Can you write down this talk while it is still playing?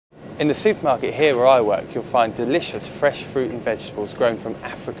In the supermarket here where I work, you'll find delicious fresh fruit and vegetables grown from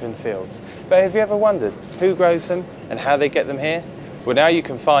African fields. But have you ever wondered who grows them and how they get them here? Well, now you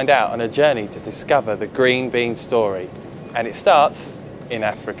can find out on a journey to discover the green bean story. And it starts in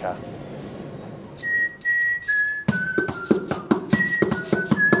Africa.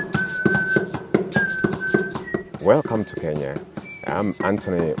 Welcome to Kenya. I'm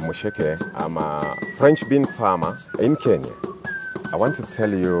Anthony Musheke. I'm a French bean farmer in Kenya. I want to tell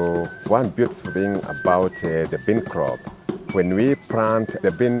you one beautiful thing about the bean crop. When we plant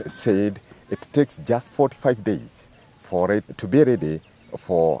the bean seed, it takes just 45 days for it to be ready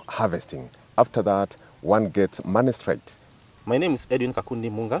for harvesting. After that, one gets money straight. My name is Edwin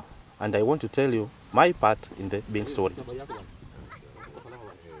Kakundi Munga, and I want to tell you my part in the bean story.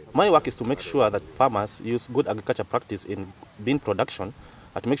 My work is to make sure that farmers use good agriculture practice in bean production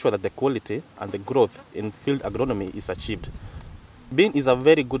and to make sure that the quality and the growth in field agronomy is achieved. Bean is a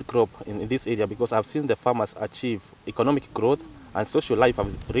very good crop in this area because I've seen the farmers achieve economic growth and social life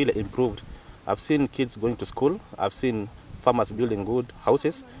has really improved. I've seen kids going to school. I've seen farmers building good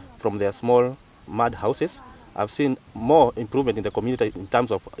houses from their small mud houses. I've seen more improvement in the community in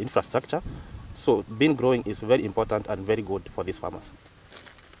terms of infrastructure. So bean growing is very important and very good for these farmers.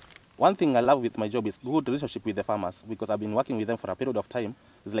 One thing I love with my job is good relationship with the farmers because I've been working with them for a period of time.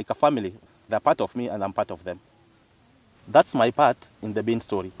 It's like a family. They're part of me and I'm part of them. That's my part in the bean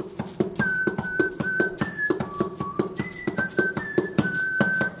story.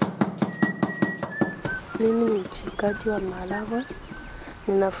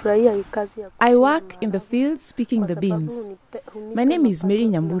 I work in the fields picking the beans. My name is Mary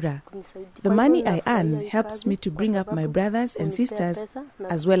Nyambura. The money I earn helps me to bring up my brothers and sisters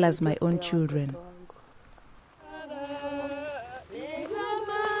as well as my own children.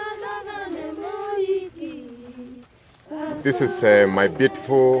 This is my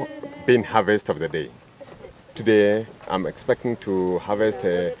beautiful bean harvest of the day. Today, I'm expecting to harvest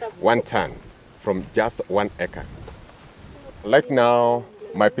 1 ton from just 1 acre. Right now,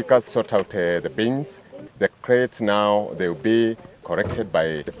 my pickers sort out the beans. The crates now, they will be corrected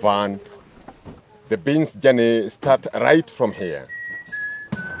by the van. The beans journey starts right from here.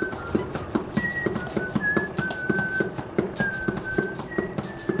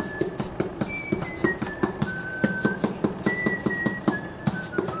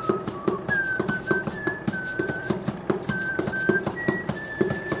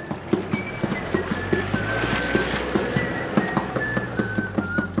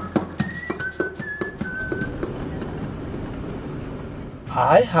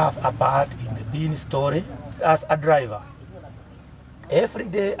 I have a part in the bean story as a driver. Every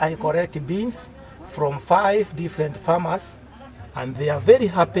day I collect beans from 5 different farmers and they are very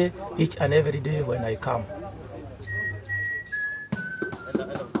happy each and every day when I come.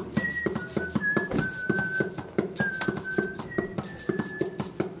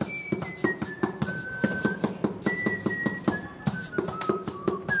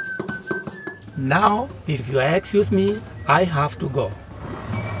 Now, if you excuse me, I have to go.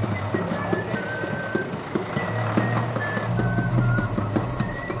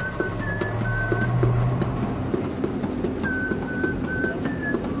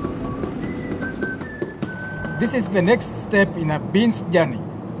 This is the next step in a beans journey.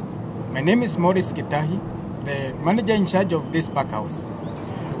 My name is Maurice Gitahi, the manager in charge of this packhouse.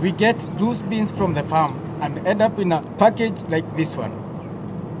 We get loose beans from the farm and end up in a package like this one.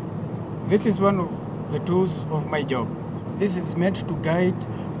 This is one of the tools of my job. This is meant to guide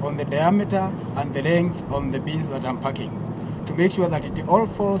on the diameter and the length on the beans that I'm packing to make sure that it all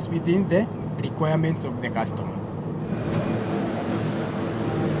falls within the requirements of the customer.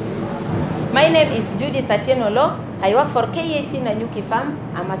 My name is Judith Atieno Lo. I work for KHE Nanyuki Farm.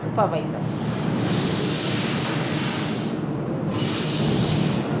 I'm a supervisor.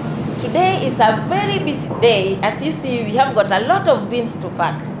 Today is a very busy day. As you see, we have got a lot of beans to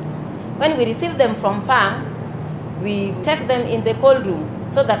pack. When we receive them from farm, we take them in the cold room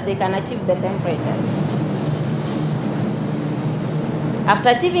so that they can achieve the temperatures. After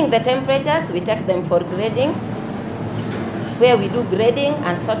achieving the temperatures, we take them for grading, where we do grading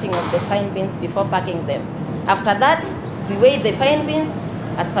and sorting of the fine beans before packing them. After that, we weigh the fine beans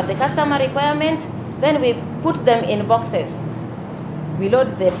as per the customer requirement, then we put them in boxes. We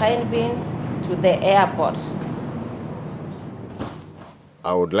load the fine beans to the airport.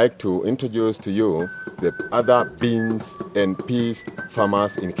 I would like to introduce to you the other beans and peas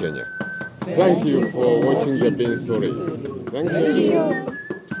farmers in Kenya. Thank you for watching the bean story. Thank you.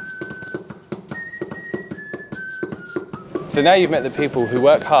 So now you've met the people who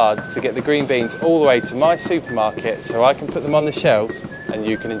work hard to get the green beans all the way to my supermarket so I can put them on the shelves and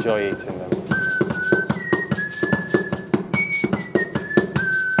you can enjoy eating them.